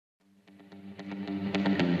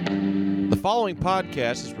The following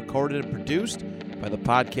podcast is recorded and produced by the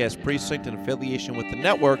Podcast Precinct in affiliation with the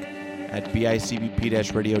network at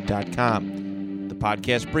bicbp-radio.com. The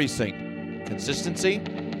Podcast Precinct. Consistency,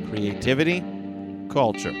 creativity,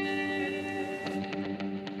 culture.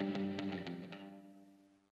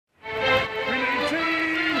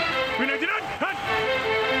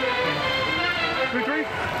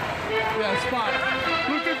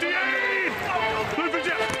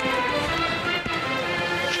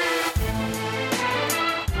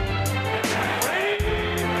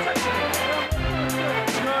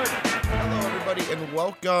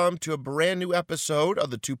 Welcome to a brand new episode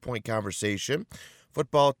of the 2 Point Conversation.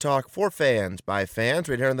 Football talk for fans by fans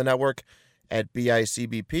right here on the network at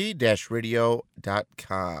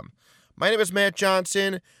bicbp-radio.com. My name is Matt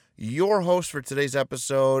Johnson, your host for today's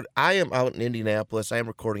episode. I am out in Indianapolis. I am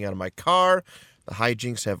recording out of my car. The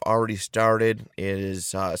hijinks have already started. It is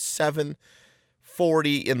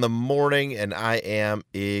 7:40 in the morning, and I am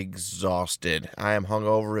exhausted. I am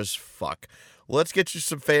hungover as fuck. Let's get you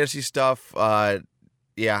some fantasy stuff.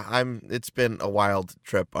 It's been a wild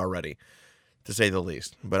trip already, to say the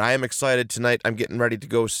least. But I am excited tonight. I'm getting ready to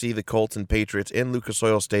go see the Colts and Patriots in Lucas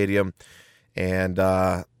Oil Stadium. And,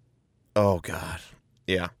 oh, God.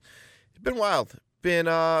 Yeah. It's been wild. Been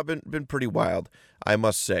pretty wild, I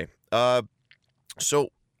must say. So,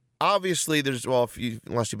 obviously, unless you've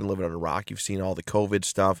been living on a rock, you've seen all the COVID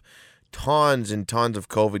stuff. Tons and tons of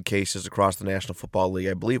COVID cases across the National Football League.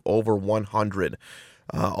 I believe over 100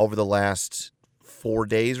 over the last 4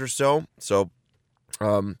 days or so. So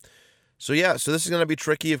this is going to be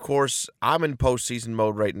tricky. Of course, I'm in postseason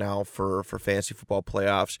mode right now for fantasy football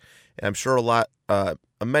playoffs, and I'm sure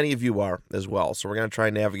many of you are as well. So we're going to try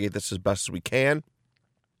and navigate this as best as we can.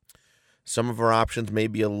 Some of our options may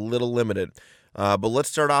be a little limited. But let's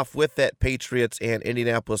start off with that Patriots and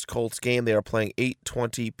Indianapolis Colts game. They are playing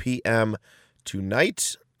 8:20 p.m.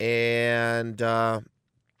 tonight. And,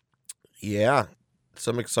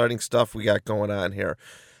 some exciting stuff we got going on here.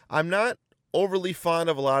 I'm not overly fond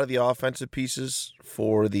of a lot of the offensive pieces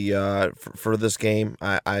for the for this game.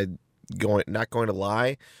 Not going to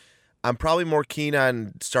lie. I'm probably more keen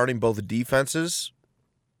on starting both defenses.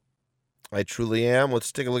 I truly am.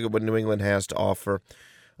 Let's take a look at what New England has to offer.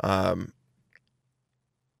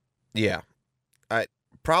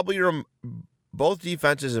 Both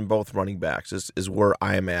defenses and both running backs is where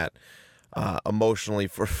I am at emotionally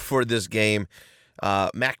for this game.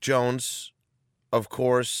 Mac Jones, of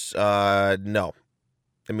course, no.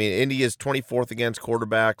 I mean, Indy is 24th against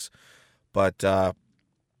quarterbacks, but I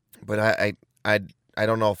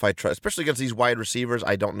don't know if I trust, especially against these wide receivers.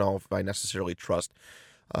 I don't know if I necessarily trust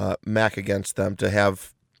Mac against them to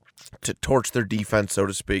torch their defense, so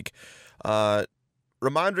to speak.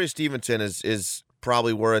 Ramondre Stevenson is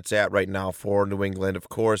probably where it's at right now for New England. Of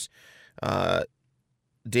course,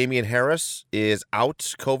 Damian Harris is out,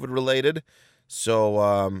 COVID-related.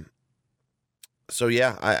 So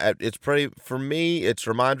it's pretty, for me, it's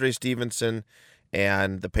Ramondre Stevenson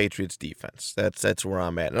and the Patriots defense. That's where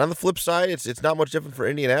I'm at. And on the flip side, it's not much different for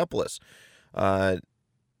Indianapolis. I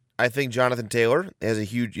think Jonathan Taylor has a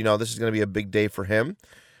huge, this is going to be a big day for him.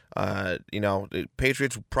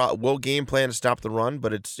 Patriots will game plan to stop the run,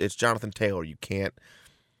 but it's Jonathan Taylor. You can't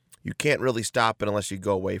really stop it unless you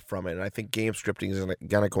go away from it. And I think game scripting is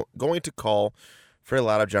going to call for a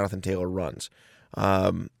lot of Jonathan Taylor runs.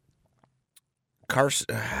 Carson,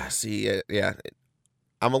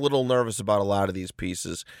 I'm a little nervous about a lot of these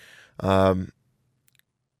pieces.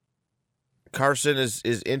 Carson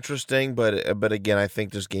is interesting, but again, I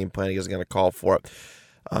think this game planning is going to call for it.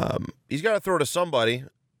 He's got to throw to somebody.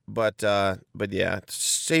 But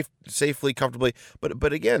safely, comfortably.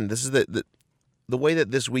 But again, this is the way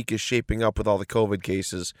that this week is shaping up with all the COVID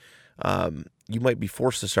cases. You might be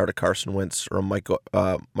forced to start a Carson Wentz or a Michael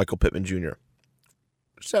Pittman Jr.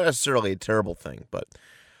 It's not necessarily a terrible thing, but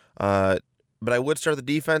I would start the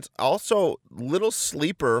defense. Also, little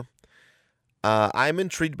sleeper. I'm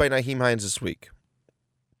intrigued by Nyheim Hines this week.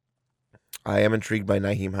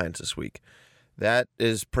 That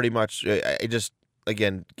is pretty much.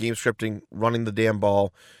 Again, game scripting, running the damn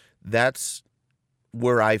ball, that's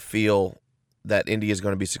where I feel that Indy is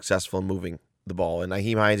going to be successful in moving the ball. And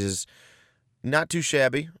Nyheim Hines is not too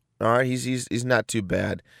shabby. All right, he's not too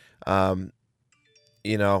bad.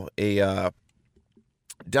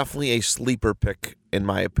 Definitely a sleeper pick in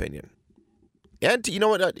my opinion. And you know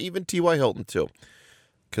what? Even T.Y. Hilton too,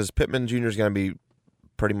 because Pittman Jr. is going to be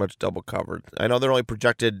pretty much double covered. I know they're only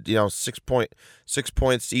projected, 6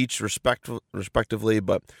 points each respectively,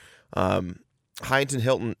 but Hines and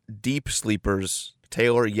Hilton, deep sleepers.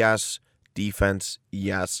 Taylor, yes. Defense,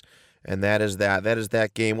 yes. And that is that. That is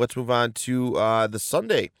that game. Let's move on to the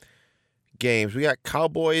Sunday games. We got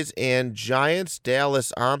Cowboys and Giants.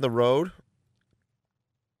 Dallas on the road.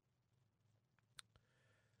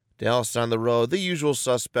 Dallas on the road. The usual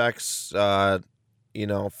suspects, for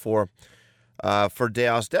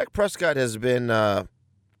Dallas. Dak Prescott has been,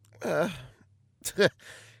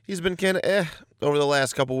 he's been kind of over the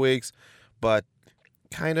last couple weeks, but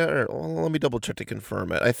kind of, let me double check to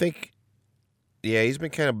confirm it. I think, he's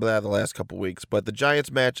been kind of bad the last couple weeks, but the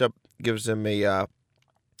Giants matchup gives him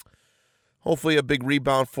hopefully a big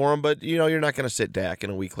rebound for him, but, you're not going to sit Dak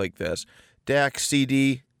in a week like this. Dak,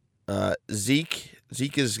 CD, Zeke.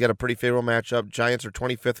 Zeke has got a pretty favorable matchup. Giants are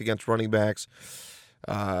 25th against running backs.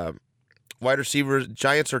 Wide receivers,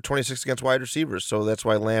 Giants are 26th against wide receivers, so that's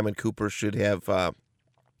why Lamb and Cooper should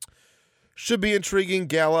be intriguing.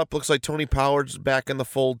 Gallup looks like Tony Pollard's back in the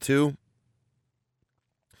fold too.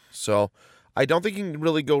 So I don't think you can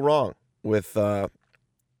really go wrong with any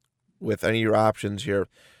of your options here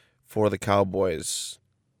for the Cowboys.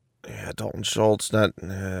 Yeah, Dalton Schultz, not.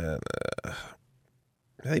 Have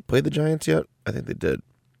they played the Giants yet? I think they did.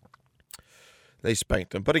 They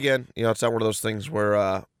spanked them. But again, it's not one of those things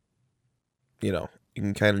where, you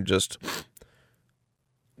can kind of just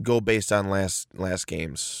go based on last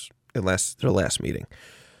games, their last meeting.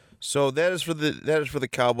 So that is for the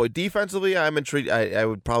Cowboy. Defensively, I'm intrigued. I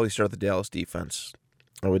would probably start the Dallas defense.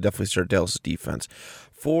 I would definitely start Dallas defense.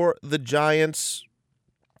 For the Giants,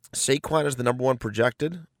 Saquon is the number one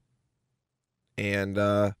projected. And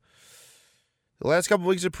the last couple of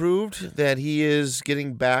weeks have proved that he is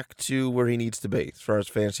getting back to where he needs to be as far as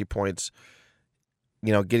fantasy points.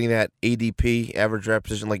 Getting that ADP, average draft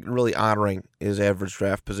position, like really honoring his average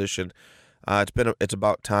draft position. It's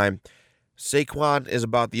about time. Saquon is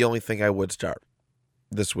about the only thing I would start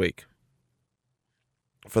this week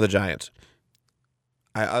for the Giants.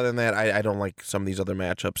 Other than that, I don't like some of these other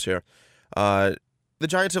matchups here. The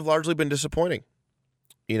Giants have largely been disappointing,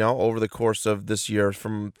 over the course of this year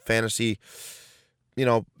from fantasy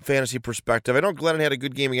perspective. I know Glennon had a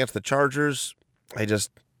good game against the Chargers. They're just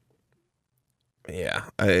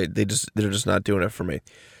not doing it for me.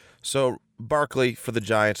 So Barkley for the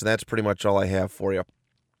Giants, and that's pretty much all I have for you.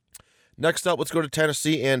 Next up, let's go to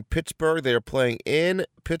Tennessee and Pittsburgh. They are playing in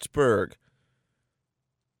Pittsburgh.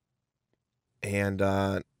 And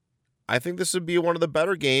I think this would be one of the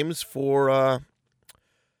better games for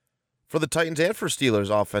the Titans and for Steelers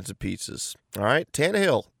offensive pieces. All right,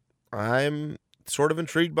 Tannehill. I'm sort of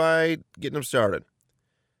intrigued by getting him started.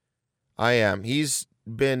 I am. He's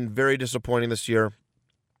been very disappointing this year,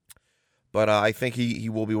 but I think he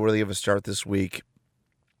will be worthy of a start this week.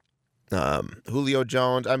 Julio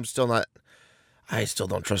Jones, I still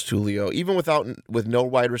don't trust Julio. Even with no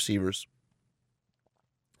wide receivers,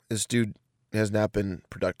 this dude has not been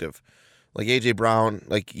productive. Like A.J. Brown,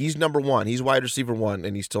 he's number one. He's wide receiver one,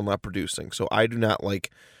 and he's still not producing. So I do not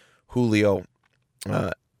like Julio,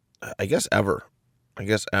 I guess ever.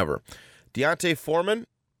 Deontay Foreman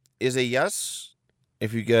is a yes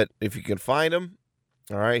if you can find him.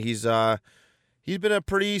 All right, he's been a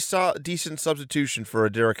pretty decent substitution for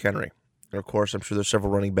a Derrick Henry. And of course, I'm sure there's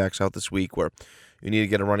several running backs out this week where you need to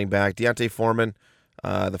get a running back. Deontay Foreman,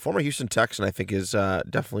 the former Houston Texan, I think is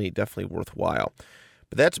definitely worthwhile.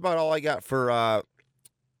 But that's about all I got for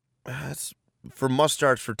must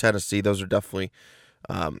starts for Tennessee. Those are definitely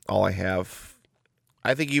all I have.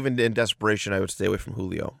 I think even in desperation, I would stay away from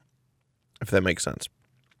Julio, if that makes sense.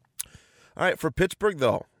 All right, for Pittsburgh,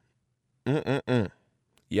 though.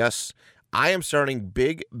 Yes, I am starting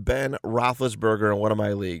Big Ben Roethlisberger in one of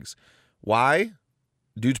my leagues. Why?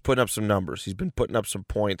 Dude's putting up some numbers. He's been putting up some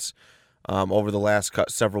points over the last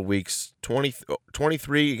several weeks.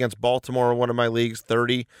 23 against Baltimore in one of my leagues,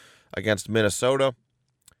 30 against Minnesota,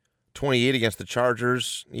 28 against the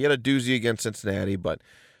Chargers. He had a doozy against Cincinnati, but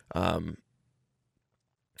I'm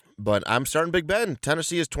starting Big Ben.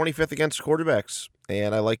 Tennessee is 25th against quarterbacks,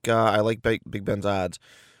 and I like Big Ben's odds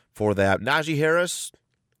for that. Najee Harris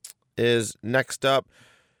is next up,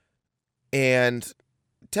 and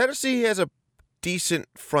Tennessee has a decent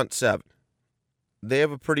front seven. They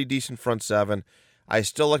have a pretty decent front seven. I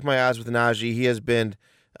still like my odds with Najee. He has been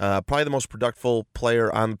probably the most productive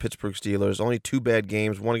player on the Pittsburgh Steelers. Only two bad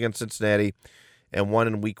games, one against Cincinnati and one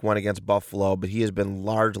in Week 1 against Buffalo, but he has been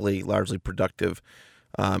largely productive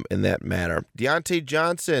in that manner. Deontay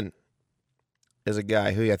Johnson is a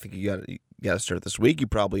guy who I think you got to start this week. You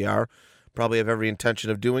probably are. Probably have every intention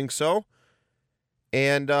of doing so.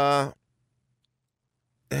 And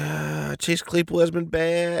Chase Claypool hasn't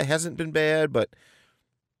been bad, but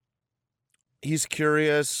he's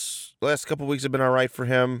curious. Last couple of weeks have been all right for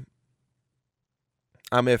him.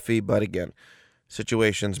 I'm iffy, but again,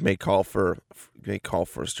 situations may call for a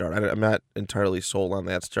start. I'm not entirely sold on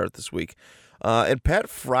that start this week. And Pat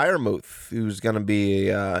Freiermuth, who's going to be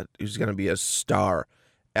a star,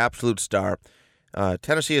 absolute star.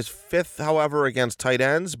 Tennessee is 5th, however, against tight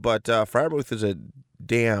ends, but Freiermuth is a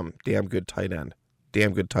damn good tight end.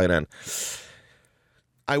 Damn good tight end.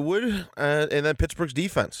 I would, and then Pittsburgh's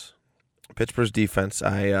defense.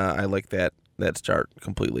 I like that start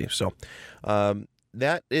completely. So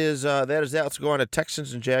that is that. Let's go on to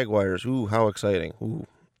Texans and Jaguars. Ooh, how exciting! Ooh.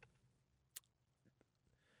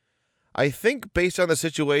 I think based on the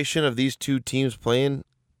situation of these two teams playing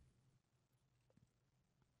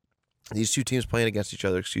against each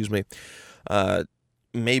other,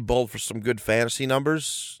 may bolt for some good fantasy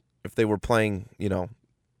numbers if they were playing,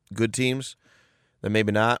 good teams. Then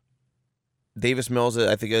maybe not. Davis Mills,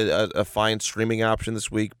 I think, a fine streaming option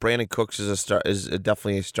this week. Brandon Cooks is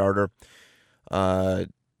definitely a starter.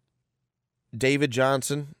 David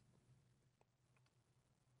Johnson,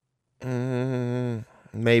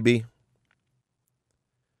 maybe.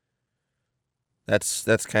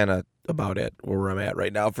 That's kind of about it where I'm at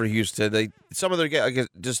right now for Houston. Some of their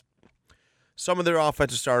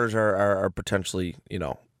offensive starters are potentially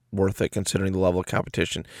worth it considering the level of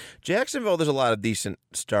competition. Jacksonville, there's a lot of decent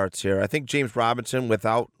starts here. I think James Robinson with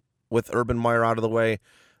Urban Meyer out of the way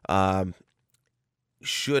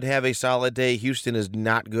should have a solid day. Houston is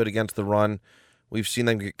not good against the run. We've seen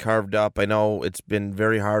them get carved up. I know it's been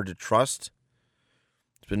very hard to trust.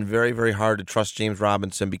 It's been very, very hard to trust James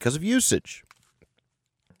Robinson because of usage.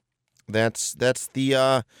 That's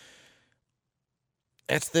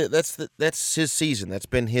his season. That's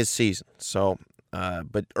been his season. So,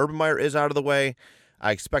 but Urban Meyer is out of the way.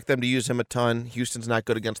 I expect them to use him a ton. Houston's not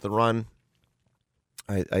good against the run.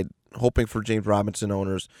 I hoping for James Robinson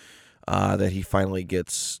owners that he finally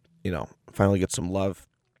gets some love.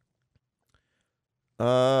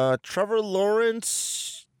 Trevor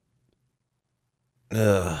Lawrence.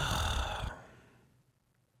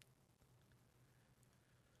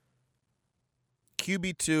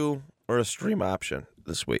 QB2 or a stream option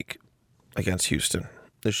this week against Houston.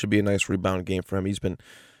 This should be a nice rebound game for him. He's been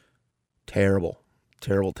terrible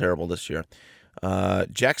this year.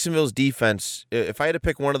 Jacksonville's defense, if I had to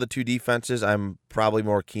pick one of the two defenses, I'm probably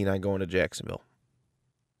more keen on going to Jacksonville.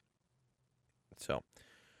 So,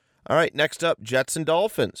 all right, next up, Jets and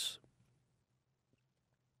Dolphins.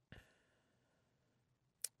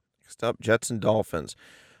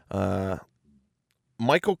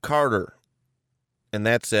 Michael Carter, and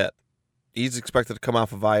that's it. He's expected to come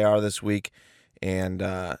off of IR this week and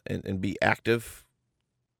be active.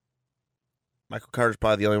 Michael Carter's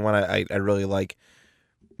probably the only one I really like.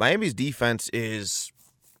 Miami's defense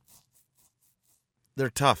they're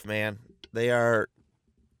tough, man. They're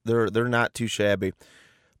not too shabby.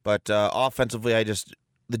 But offensively,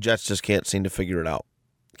 the Jets just can't seem to figure it out.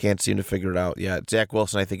 Yeah, Zach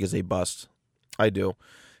Wilson, I think, is a bust. I do.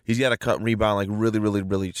 He's got to cut and rebound like really, really,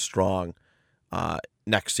 really strong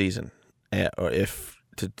next season, or if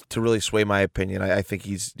to really sway my opinion. I think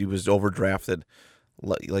he was overdrafted,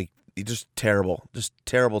 like he's just terrible,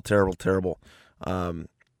 terribly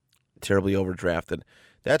overdrafted.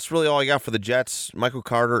 That's really all I got for the Jets. Michael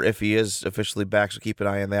Carter, if he is officially back, so keep an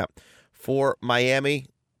eye on that. For Miami,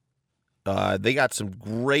 they got some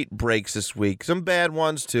great breaks this week. Some bad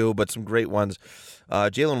ones too, but some great ones.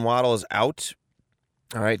 Jalen Waddle is out,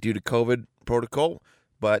 all right, due to COVID protocol,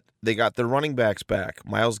 but they got their running backs back.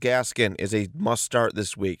 Myles Gaskin is a must-start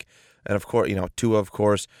this week. And, of course, Tua, of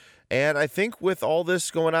course. And I think with all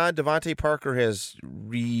this going on, Devontae Parker has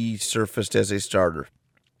resurfaced as a starter.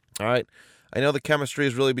 All right. I know the chemistry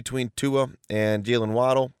is really between Tua and Jalen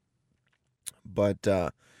Waddle, but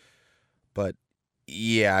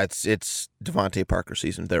yeah, it's Devontae Parker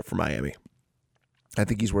season there for Miami. I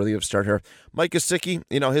think he's worthy of a start here. Mike Gesicki,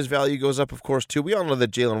 his value goes up, of course, too. We all know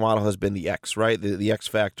that Jalen Waddle has been the X, right? The X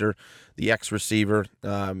factor, the X receiver,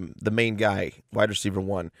 the main guy, wide receiver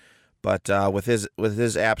one. But with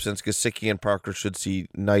his absence, Gesicki and Parker should see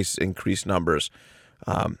nice increased numbers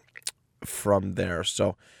from there.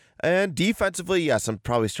 So, and defensively, yes, I'm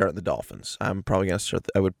probably starting the Dolphins. I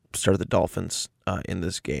would start the Dolphins in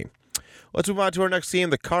this game. Let's move on to our next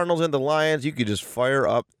team, the Cardinals and the Lions. You could just fire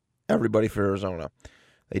up everybody for Arizona.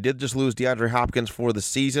 They did just lose DeAndre Hopkins for the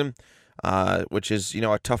season, which is,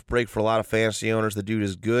 a tough break for a lot of fantasy owners. The dude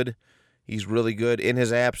is good. He's really good. In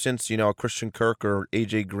his absence, Christian Kirk or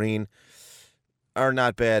A.J. Green are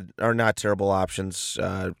not bad, are not terrible options.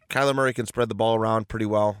 Kyler Murray can spread the ball around pretty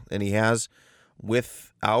well, and he has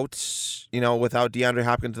without DeAndre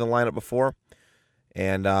Hopkins in the lineup before.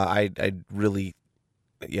 And I really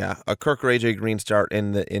a Kirk or AJ Green start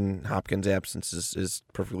in Hopkins' absence is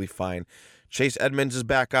perfectly fine. Chase Edmonds is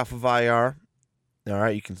back off of IR. All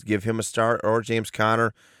right, you can give him a start, or James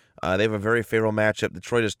Conner. They have a very favorable matchup.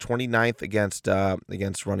 Detroit is 29th against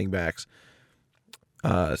running backs.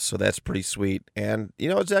 So that's pretty sweet. And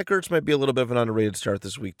Zach Ertz might be a little bit of an underrated start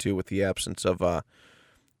this week too, with the absence of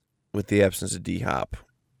D Hop.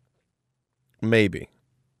 Maybe,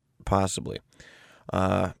 possibly.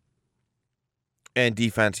 And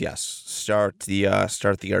defense, yes, start the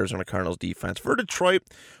Arizona Cardinals defense. For Detroit,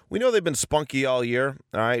 we know they've been spunky all year.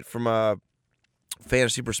 All right, from a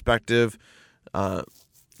fantasy perspective,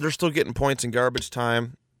 they're still getting points in garbage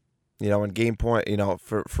time. In game point,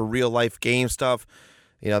 for real life game stuff.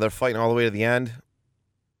 They're fighting all the way to the end.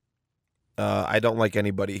 I don't like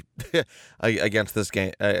anybody against this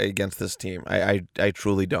team. I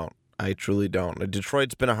truly don't.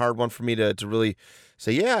 Detroit's been a hard one for me to really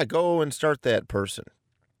say, yeah, go and start that person.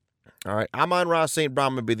 All right, Amon-Ra St.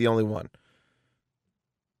 Brown might be the only one.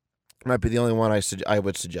 Might be the only one I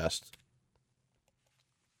would suggest.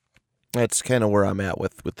 That's kind of where I'm at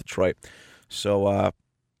with Detroit. So,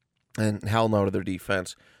 and hell no to their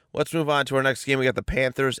defense. Let's move on to our next game. We got the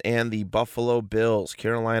Panthers and the Buffalo Bills.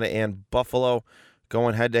 Carolina and Buffalo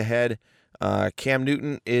going head-to-head. Cam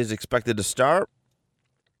Newton is expected to start.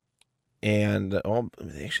 And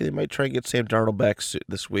actually, they might try and get Sam Darnold back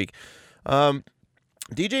this week.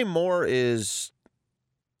 DJ Moore is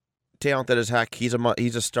talented as heck. He's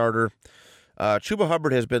a starter. Chuba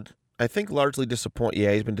Hubbard has been, I think, largely disappointing.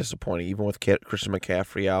 Yeah, he's been disappointing, even with Christian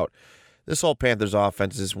McCaffrey out. This whole Panthers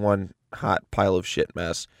offense is one hot pile of shit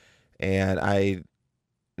mess, and I'm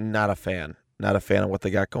not a fan. Not a fan of what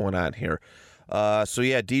they got going on here. So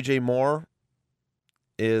yeah, DJ Moore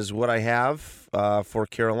is what I have for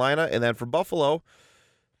Carolina. And then for Buffalo,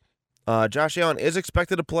 Josh Allen is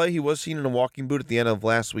expected to play. He was seen in a walking boot at the end of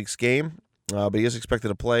last week's game, but he is expected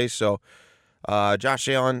to play. So Josh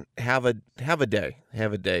Allen, have a day.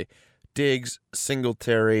 Have a day. Diggs,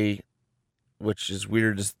 Singletary, which is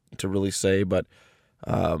weird to really say, but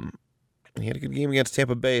he had a good game against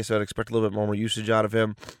Tampa Bay, so I'd expect a little bit more usage out of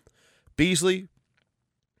him. Beasley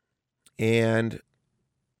and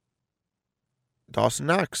Dawson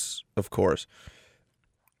Knox, of course.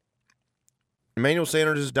 Emmanuel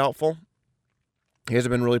Sanders is doubtful. He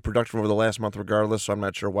hasn't been really productive over the last month regardless, so I'm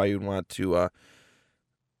not sure why you'd want to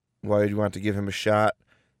give him a shot.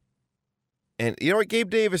 And you know what? Gabe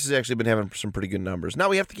Davis has actually been having some pretty good numbers. Now,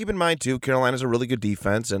 we have to keep in mind, too, Carolina's a really good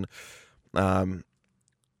defense, and a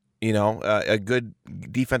good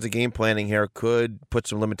defensive game planning here could put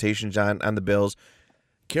some limitations on the Bills.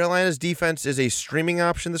 Carolina's defense is a streaming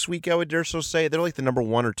option this week, I would dare so say. They're like the number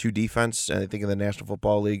 1 or 2 defense, I think, in the National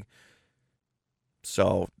Football League.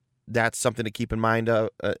 So that's something to keep in mind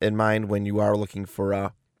when you are looking for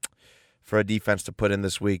a defense to put in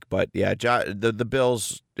this week. But yeah, the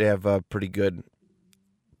Bills, they have pretty good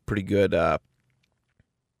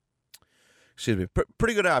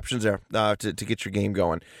options there to get your game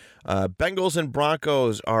going. Bengals and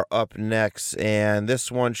Broncos are up next, and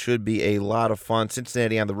this one should be a lot of fun.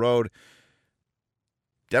 Cincinnati on the road.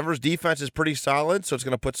 Denver's defense is pretty solid, so it's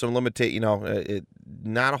going to put some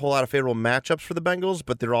not a whole lot of favorable matchups for the Bengals,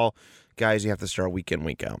 but they're all guys you have to start week in,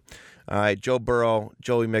 week out. All right, Joe Burrow,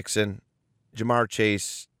 Joey Mixon, Jamar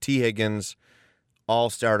Chase, T. Higgins, all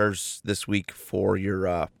starters this week for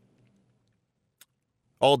your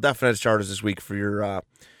all definite starters this week for your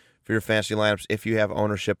fantasy lineups if you have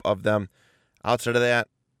ownership of them. Outside of that,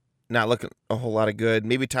 not looking a whole lot of good.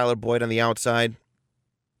 Maybe Tyler Boyd on the outside.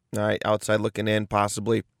 All right, outside looking in,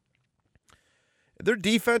 possibly. Their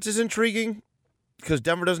defense is intriguing because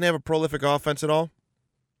Denver doesn't have a prolific offense at all.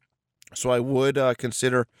 So I would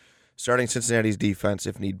consider starting Cincinnati's defense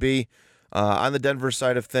if need be. On the Denver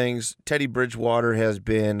side of things, Teddy Bridgewater has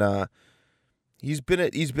been he's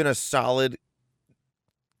been a solid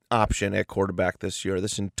option at quarterback this year.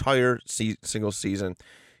 This entire single season,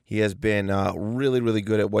 he has been really, really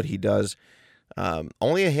good at what he does.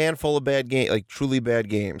 Only a handful of bad games, like truly bad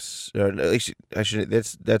games. Or at least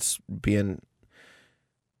that's being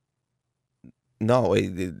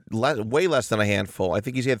way less than a handful. I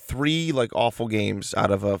think he's had 3 awful games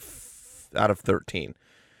out of 13.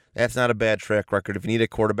 That's not a bad track record. If you need a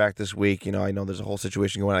quarterback this week, I know there's a whole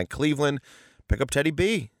situation going on in Cleveland. Pick up Teddy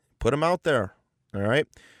B. Put him out there. All right.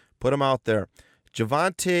 Put him out there.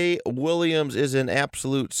 Javonte Williams is an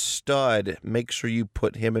absolute stud. Make sure you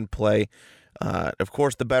put him in play. Of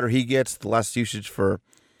course, the better he gets, the less usage for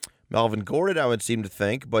Melvin Gordon, I would seem to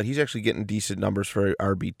think, but he's actually getting decent numbers for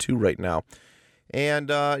RB2 right now.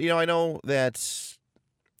 And, I know that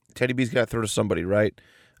Teddy B's got to throw to somebody, right?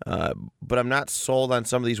 But I'm not sold on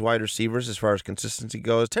some of these wide receivers as far as consistency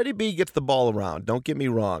goes. Teddy B gets the ball around. Don't get me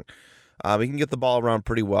wrong. He can get the ball around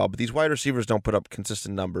pretty well, but these wide receivers don't put up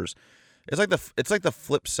consistent numbers. It's like the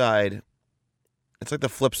flip side. It's like the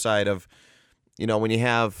flip side of, when you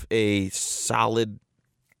have a solid,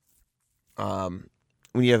 when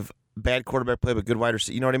you have bad quarterback play but good wide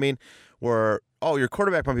receiver. You know what I mean? Where your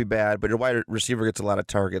quarterback might be bad, but your wide receiver gets a lot of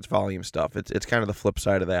targets, volume stuff. It's kind of the flip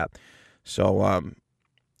side of that. So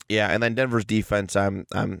and then Denver's defense, I'm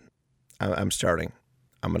starting.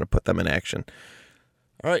 I'm going to put them in action.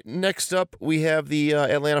 All right, next up, we have the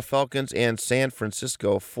Atlanta Falcons and San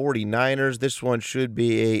Francisco 49ers. This one should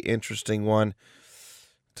be an interesting one.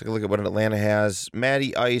 Take a look at what Atlanta has.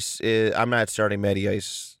 Matty Ice, I'm not starting Matty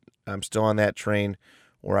Ice. I'm still on that train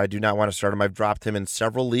where I do not want to start him. I've dropped him in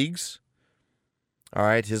several leagues. All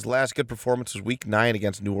right, his last good performance was Week 9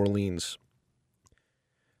 against New Orleans.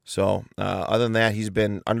 So, other than that, he's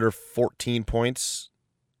been under 14 points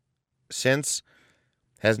since.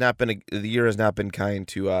 The year has not been kind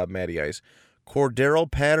to Matty Ice. Cordero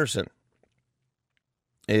Patterson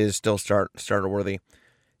is still starter worthy,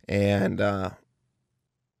 and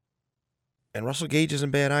Russell Gage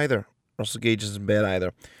isn't bad either.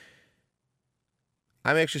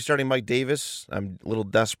 I'm actually starting Mike Davis. I'm a little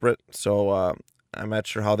desperate, so I'm not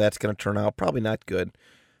sure how that's going to turn out. Probably not good,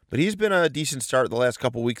 but he's been a decent start the last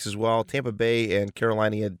couple weeks as well. Tampa Bay and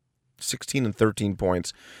Carolina had 16 and 13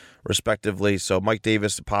 points, respectively. So Mike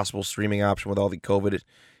Davis, a possible streaming option with all the COVID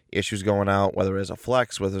issues going out, whether as a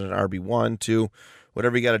flex, whether it's an RB1, 2,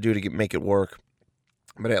 whatever you got to do to make it work.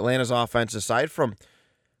 But Atlanta's offense, aside from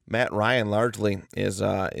Matt Ryan, largely is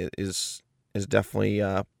definitely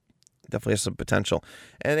has some potential.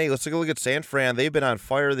 And hey, let's take a look at San Fran. They've been on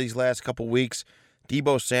fire these last couple weeks.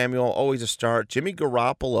 Deebo Samuel, always a start. Jimmy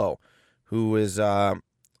Garoppolo, who is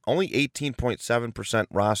only 18.7%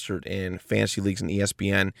 rostered in fantasy leagues and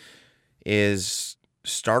ESPN, is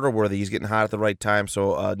starter worthy. He's getting hot at the right time.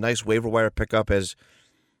 So a nice waiver wire pickup as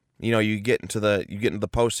you get into the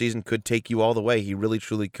postseason, could take you all the way. He really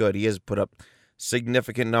truly could. He has put up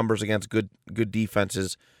significant numbers against good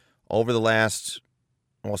defenses over the last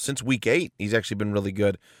since week 8. He's actually been really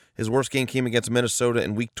good. His worst game came against Minnesota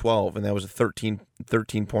in week 12, and that was a 13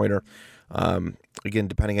 pointer. Again,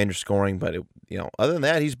 depending on your scoring, but other than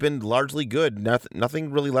that, he's been largely good.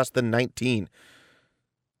 Nothing really less than 19.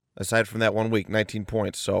 Aside from that 1 week, 19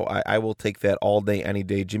 points. So I will take that all day, any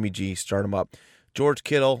day. Jimmy G, start him up. George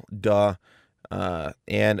Kittle, duh.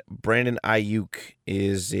 And Brandon Ayuk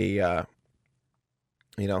is a,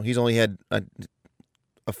 he's only had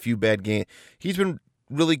a few bad games. He's been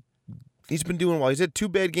doing well. He's had 2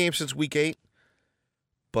 bad games since week 8.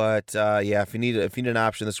 But if you need an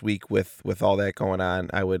option this week with all that going on,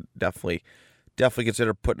 I would definitely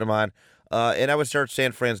consider putting him on. And I would start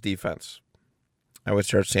San Fran's defense.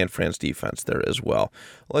 there as well.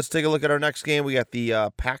 Let's take a look at our next game. We got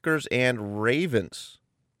the Packers and Ravens.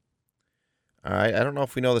 All right, I don't know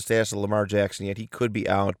if we know the status of Lamar Jackson yet. He could be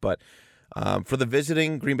out, but for the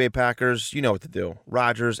visiting Green Bay Packers, you know what to do.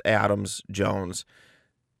 Rodgers, Adams, Jones,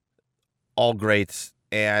 all great.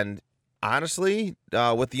 And honestly,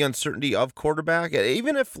 with the uncertainty of quarterback,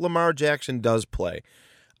 even if Lamar Jackson does play,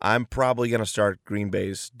 I'm probably going to start Green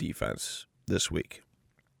Bay's defense this week.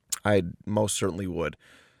 I most certainly would.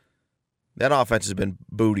 That offense has been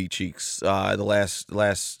booty cheeks the last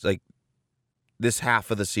this half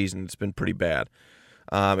of the season. It's been pretty bad.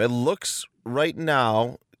 It looks right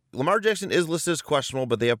now, Lamar Jackson is listed as questionable,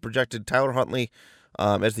 but they have projected Tyler Huntley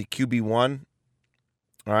as the QB1.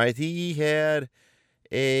 All right, he had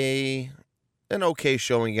an okay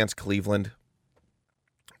showing against Cleveland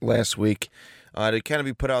last week. To kind of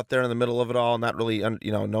be put out there in the middle of it all, not really, not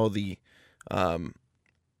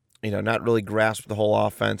really grasp the whole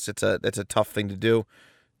offense. It's a tough thing to do.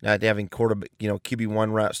 Not having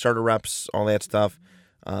QB1 starter reps, all that stuff.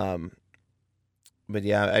 But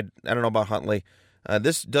yeah, I don't know about Huntley.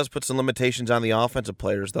 This does put some limitations on the offensive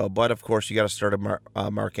players, though. But of course, you got to start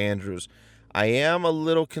Mark Andrews. I am a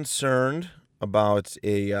little concerned about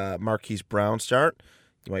a Marquise Brown start.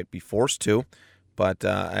 You might be forced to, but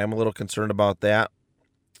I am a little concerned about that.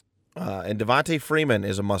 And Devontae Freeman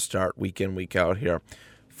is a must start week in, week out here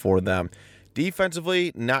for them.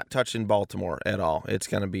 Defensively, not touching Baltimore at all. It's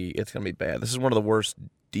gonna be bad. This is one of the worst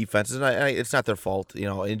defenses, and it's not their fault.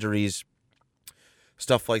 Injuries,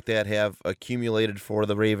 stuff like that have accumulated for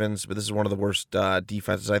the Ravens, but this is one of the worst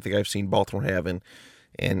defenses I think I've seen Baltimore have in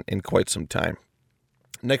quite some time.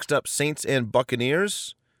 Next up, Saints and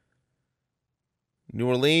Buccaneers. New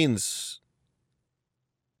Orleans.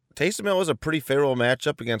 Taysom Hill was a pretty favorable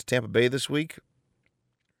matchup against Tampa Bay this week.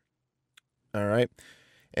 All right.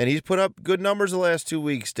 And he's put up good numbers the last 2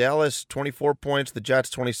 weeks. Dallas, 24 points. The Jets,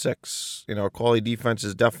 26. Quality defense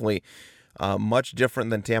is definitely much different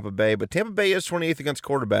than Tampa Bay. But Tampa Bay is 28th against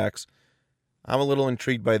quarterbacks. I'm a little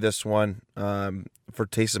intrigued by this one for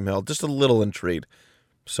Taysom Hill. Just a little intrigued.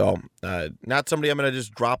 So, not somebody I'm going to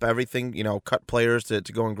just drop everything, cut players to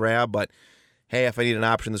go and grab. But, hey, if I need an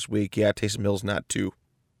option this week, yeah, Taysom Hill's not too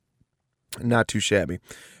shabby.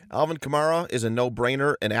 Alvin Kamara is a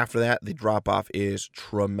no-brainer, and after that, the drop-off is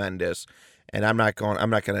tremendous. And I'm not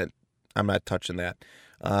touching that.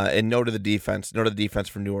 And no to the defense. No to the defense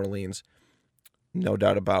from New Orleans. No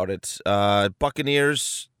doubt about it.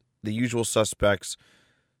 Buccaneers, the usual suspects.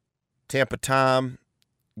 Tampa Tom,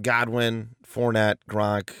 Godwin, Fournette,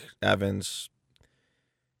 Gronk, Evans,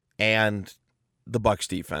 and the Bucs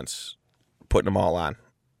defense. Putting them all on.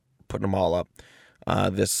 Putting them all up.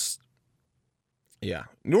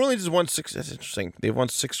 New Orleans has won 6. That's interesting. They've won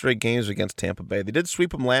 6 straight games against Tampa Bay. They did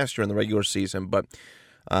sweep them last year in the regular season, but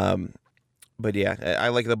yeah, I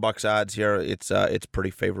like the Bucs odds here. It's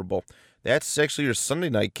pretty favorable. That's actually your Sunday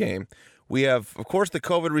night game. We have, of course, the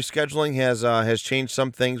COVID rescheduling has changed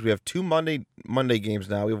some things. We have 2 Monday games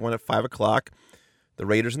now. We have one at 5:00, the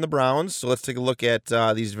Raiders and the Browns. So let's take a look at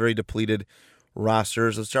these very depleted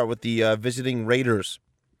rosters. Let's start with the visiting Raiders.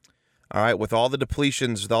 All right, with all the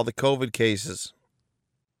depletions, with all the COVID cases.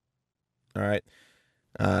 All right,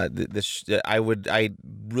 I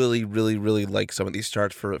really, really, really like some of these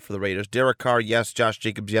starts for the Raiders. Derek Carr, yes. Josh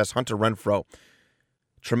Jacobs, yes. Hunter Renfrow,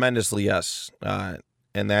 tremendously, yes.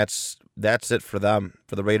 And that's it for them.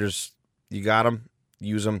 For the Raiders, you got them,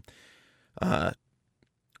 use them.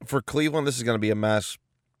 For Cleveland, this is going to be a mess.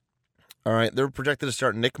 All right, they're projected to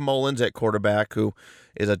start Nick Mullins at quarterback, who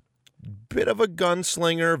is a bit of a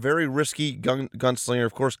gunslinger, very risky gunslinger.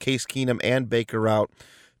 Of course, Case Keenum and Baker out.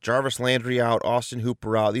 Jarvis Landry out, Austin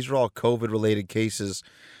Hooper out. These are all COVID-related cases.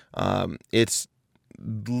 It's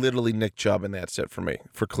literally Nick Chubb, and that's it for me,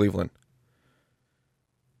 for Cleveland.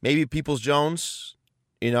 Maybe Peoples-Jones,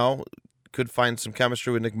 could find some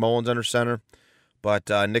chemistry with Nick Mullins under center. But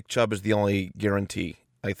Nick Chubb is the only guarantee,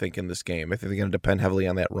 I think, in this game. I think they're going to depend heavily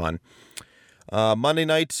on that run. Monday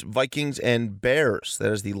nights, Vikings and Bears.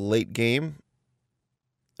 That is the late game,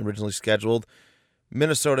 originally scheduled.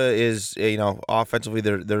 Minnesota is, offensively,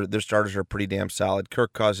 their starters are pretty damn solid.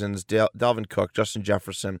 Kirk Cousins, Dalvin Cook, Justin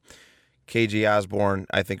Jefferson, KJ Osborne,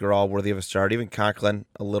 I think are all worthy of a start. Even Conklin,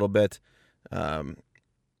 a little bit. Maybe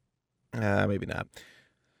not.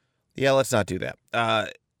 Yeah, let's not do that.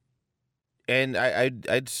 And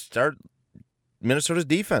I'd start Minnesota's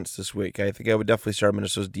defense this week. I think I would definitely start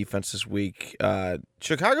Minnesota's defense this week.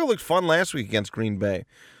 Chicago looked fun last week against Green Bay.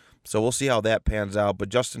 So we'll see how that pans out. But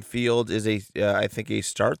Justin Fields is I think a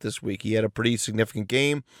start this week. He had a pretty significant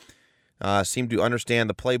game. Seemed to understand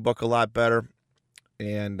the playbook a lot better.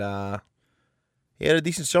 And he had a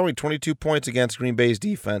decent showing, 22 points against Green Bay's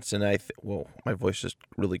defense. And whoa, my voice just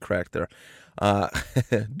really cracked there.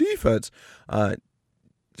 Defense.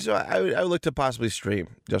 So I would look to possibly stream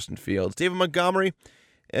Justin Fields. David Montgomery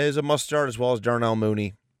is a must start, as well as Darnell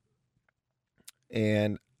Mooney.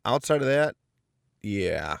 And outside of that,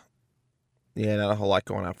 yeah, not a whole lot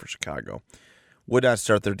going on for Chicago. Would not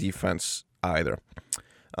start their defense either.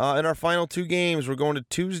 In our final 2 games, we're going to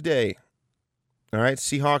Tuesday. All right,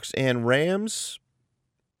 Seahawks and Rams.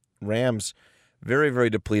 Rams, very, very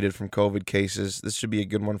depleted from COVID cases. This should be a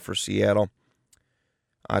good one for Seattle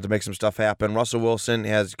to make some stuff happen. Russell Wilson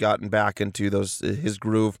has gotten back into his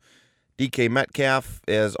groove. DK Metcalf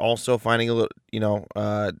is also finding a little,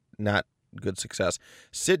 not good success.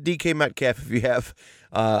 Sit DK Metcalf if you have,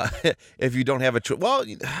 if you don't have a choice. Well,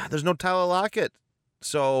 there's no Tyler Lockett,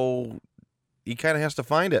 so he kind of has to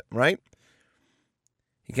find it, right?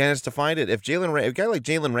 He kind of has to find it. If a guy like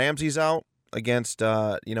Jalen Ramsey's out against,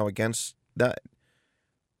 against that,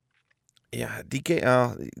 yeah,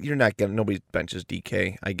 DK, you're not getting, nobody benches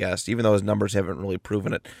DK, I guess, even though his numbers haven't really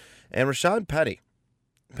proven it. And Rashad Penny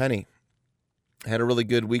had a really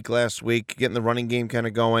good week last week, getting the running game kind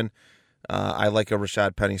of going. I like a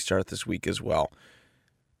Rashad Penny start this week as well.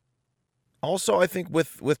 Also, I think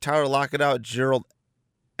with Tyler Lockett out, Gerald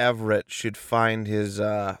Everett should find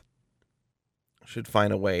a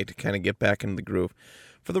way to kind of get back into the groove.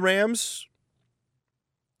 For the Rams,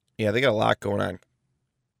 yeah, they got a lot going on.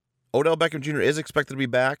 Odell Beckham Jr. is expected to be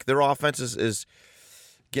back. Their offense is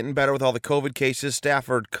getting better with all the COVID cases.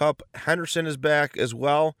 Stafford, Kupp, Henderson is back as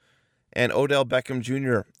well. And Odell Beckham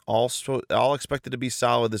Jr. all expected to be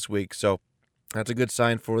solid this week. So that's a good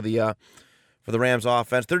sign for the Rams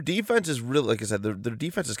offense. Their defense is really, like I said, their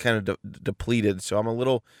defense is kind of depleted. So I'm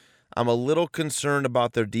a little concerned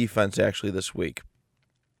about their defense actually this week.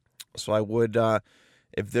 So I would,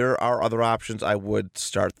 if there are other options, I would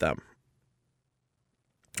start them.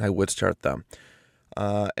 And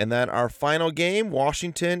then our final game,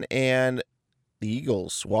 Washington and the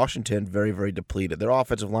Eagles. Washington, very, very depleted. Their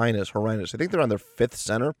offensive line is horrendous. I think they're on their 5th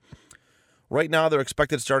center. Right now, their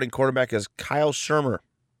expected starting quarterback is Kyle Shermer.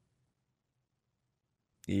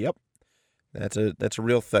 Yep, that's a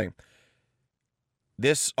real thing.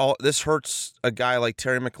 This hurts a guy like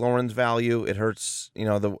Terry McLaurin's value. It hurts,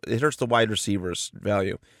 it hurts the wide receivers'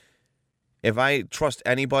 value. If I trust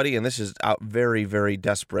anybody, and this is out very, very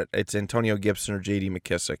desperate, it's Antonio Gibson or J.D.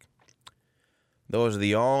 McKissick. Those are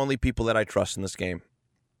the only people that I trust in this game.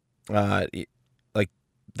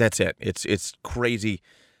 That's it. It's crazy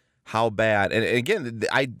how bad. And again,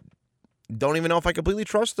 I don't even know if I completely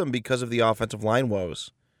trust them because of the offensive line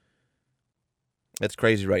woes. It's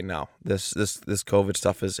crazy right now. This COVID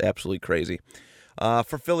stuff is absolutely crazy.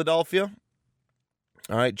 For Philadelphia,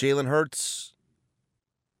 all right, Jalen Hurts,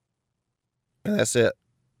 and that's it.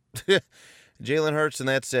 Jalen Hurts, and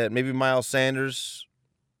that's it. Maybe Miles Sanders.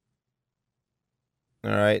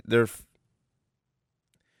 All right,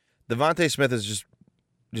 Devontae Smith is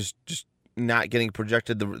just not getting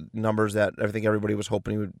projected the numbers that I think everybody was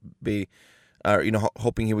hoping he would be,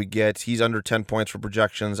 hoping he would get. He's under 10 points for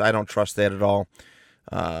projections. I don't trust that at all.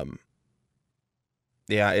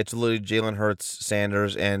 It's literally Jalen Hurts,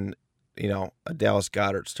 Sanders, and a Dallas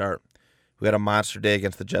Goedert start. We had a monster day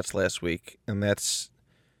against the Jets last week, and that's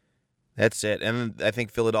it. And I think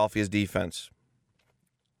Philadelphia's defense.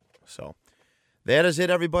 So that is it,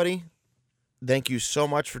 everybody. Thank you so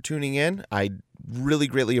much for tuning in. I really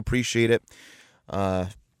greatly appreciate it. Oh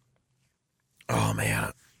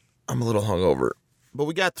man, I'm a little hungover, but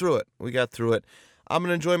we got through it. I'm going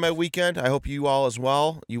to enjoy my weekend. I hope you all as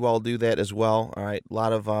well. You all do that as well. All right. A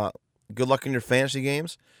lot of good luck in your fantasy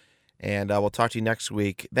games. And we'll talk to you next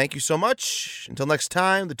week. Thank you so much. Until next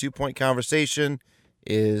time, the 2-point conversation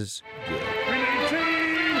is good.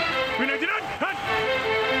 319! 399! Hut!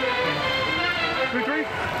 33!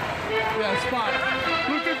 Yeah, spot.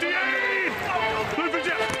 Blue 58!